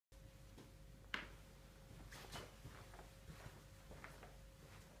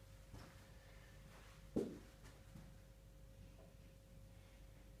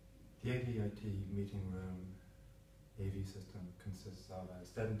The AV-IT meeting room AV system consists of a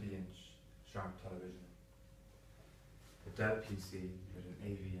 70-inch Sharp television, a Dell PC with an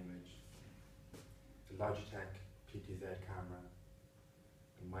AV image, a Logitech PTZ camera,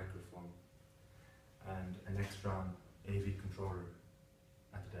 a microphone, and an Extron AV controller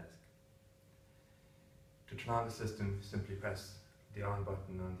at the desk. To turn on the system, simply press the on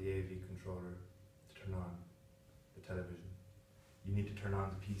button on the AV controller to turn on the television. You need to turn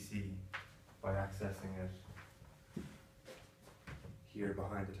on the PC by accessing it here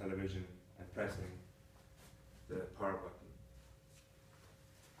behind the television and pressing the power button.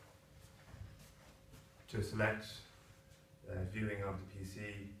 To select viewing of the PC,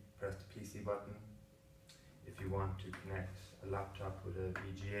 press the PC button. If you want to connect a laptop with a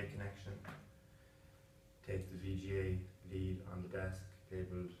VGA connection, take the VGA lead on the desk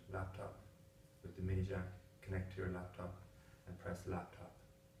labelled laptop with the mini jack, connect to your laptop and press laptop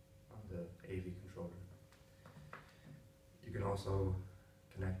on the AV controller. You can also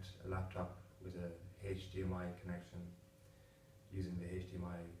connect a laptop with a HDMI connection using the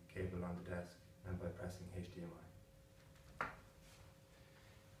HDMI cable on the desk and by pressing HDMI.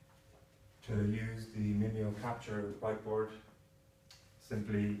 To use the Mimio Capture whiteboard,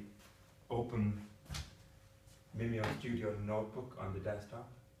 simply open Mimio Studio Notebook on the desktop.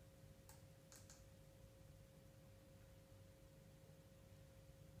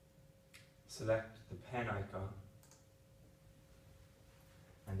 Select the pen icon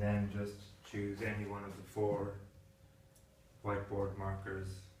and then just choose any one of the 4 whiteboard markers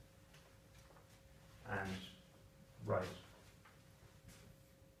and write.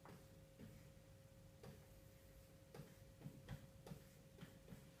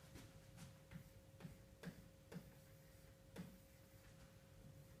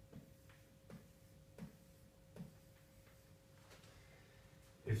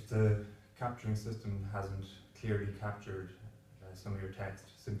 If the capturing system hasn't clearly captured some of your text,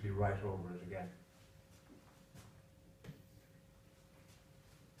 simply write over it again.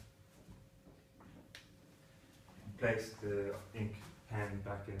 Place the ink pen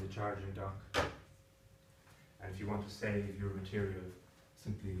back in the charging dock, and if you want to save your material,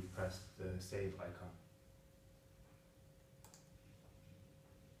 simply press the save icon.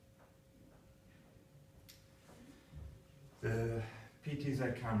 The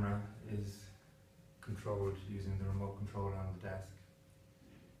PTZ camera is controlled using the remote control on the desk.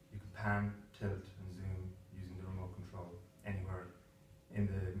 You can pan, tilt and zoom using the remote control anywhere in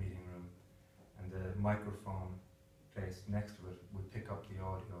the meeting room, and the microphone placed next to it will pick up the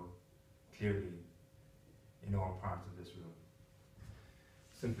audio clearly in all parts of this room.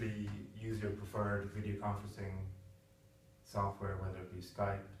 Simply use your preferred video conferencing software, whether it be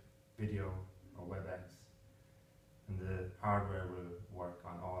Skype, video or WebEx, and the hardware will work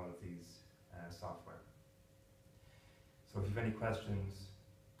on all of these software. So if you have any questions,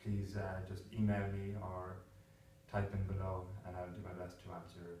 please just email me or type in below and I'll do my best to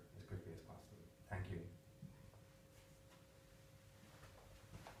answer as quickly as possible. Thank you.